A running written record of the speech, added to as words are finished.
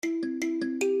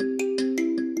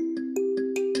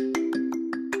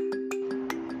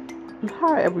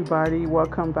Hi, everybody.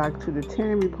 Welcome back to the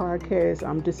Tammy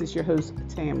podcast. This is your host,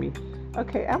 Tammy.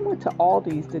 Okay, I went to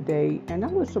Aldi's today and I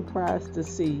was surprised to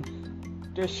see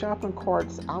their shopping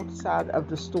carts outside of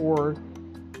the store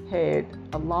had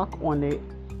a lock on it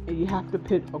and you have to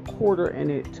put a quarter in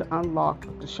it to unlock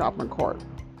the shopping cart.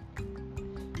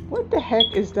 What the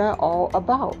heck is that all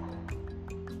about?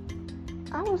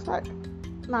 I was like,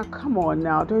 now come on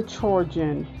now, they're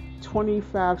charging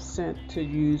 25 cents to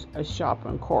use a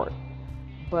shopping cart.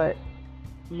 But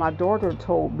my daughter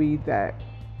told me that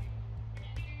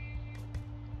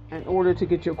in order to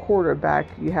get your quarter back,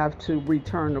 you have to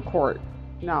return the cart.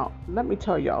 Now, let me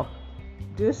tell y'all,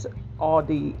 this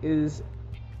Aldi is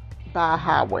by a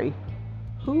highway.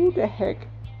 Who the heck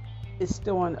is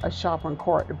stealing a shopping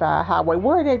cart by a highway?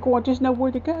 Where are they going? There's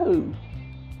nowhere to go.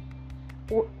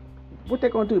 Or what they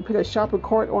going to do? Put a shopping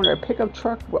cart on a pickup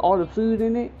truck with all the food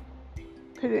in it?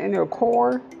 Put it in their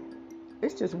car?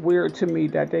 It's just weird to me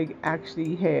that they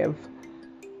actually have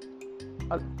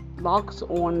locks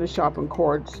on the shopping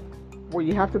carts where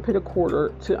you have to put a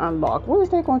quarter to unlock. What is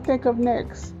they going to think of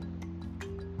next?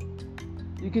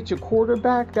 You get your quarter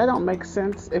back? That don't make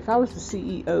sense. If I was the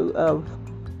CEO of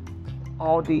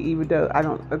Aldi, even though I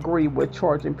don't agree with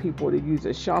charging people to use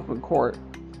a shopping cart,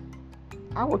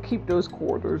 I would keep those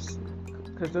quarters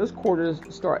because those quarters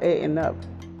start adding up.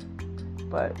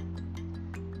 But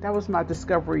that was my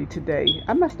discovery today.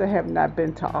 I must have not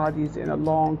been to Aldi's in a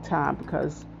long time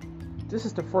because this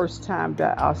is the first time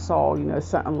that I saw,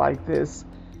 something like this.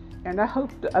 And I hope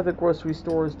the other grocery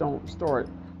stores don't start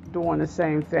doing the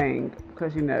same thing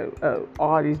because,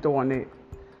 Aldi's doing it.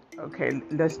 Okay,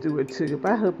 let's do it too.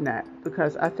 But I hope not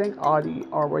because I think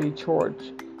Aldi already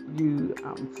charged you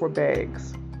for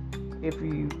bags. If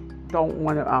you don't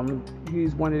want to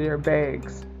use one of their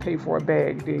bags, pay for a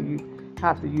bag, then you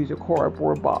have to use a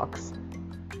cardboard box.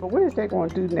 But what is that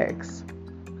going to do next?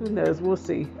 Who knows? We'll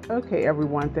see. Okay,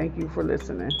 everyone. Thank you for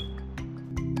listening.